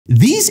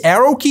These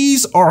arrow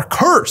keys are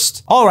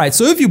cursed. Alright,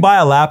 so if you buy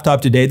a laptop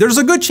today, there's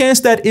a good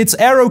chance that its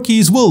arrow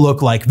keys will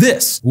look like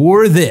this,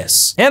 or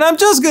this. And I'm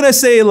just gonna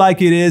say it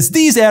like it is,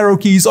 these arrow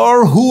keys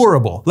are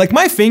horrible. Like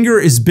my finger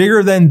is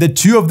bigger than the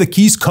two of the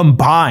keys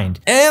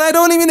combined. And I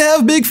don't even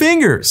have big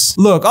fingers.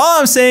 Look, all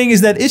I'm saying is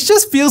that it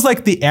just feels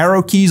like the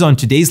arrow keys on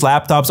today's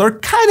laptops are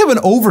kind of an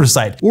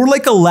oversight, or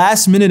like a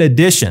last minute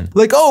addition.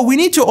 Like, oh, we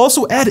need to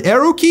also add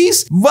arrow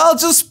keys? Well,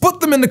 just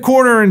put them in the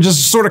corner and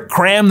just sort of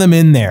cram them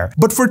in there.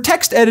 But for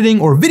text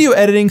editing or video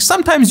editing,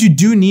 sometimes you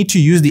do need to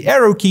use the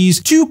arrow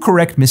keys to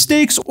correct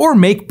mistakes or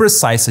make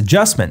precise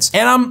adjustments.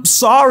 And I'm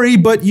sorry,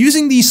 but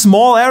using these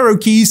small arrow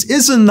keys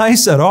isn't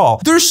nice at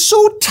all. They're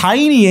so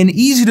tiny and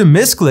easy to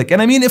misclick.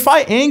 And I mean, if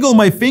I angle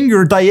my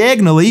finger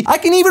diagonally, I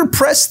can even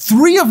press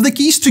 3 of the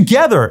keys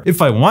together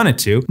if I wanted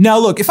to. Now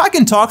look, if I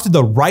can talk to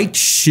the right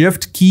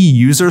shift key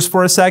users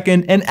for a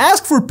second and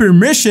ask for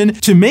permission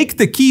to make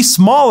the key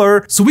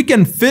smaller so we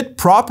can fit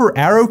proper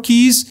arrow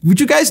keys, would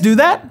you guys do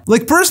that?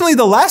 Like personally,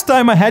 the last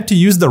time I had to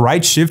use the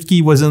right shift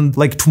key was in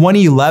like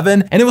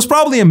 2011, and it was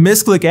probably a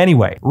misclick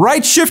anyway.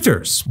 Right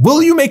shifters,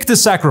 will you make the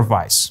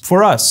sacrifice?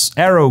 For us,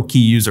 arrow key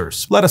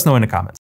users, let us know in the comments.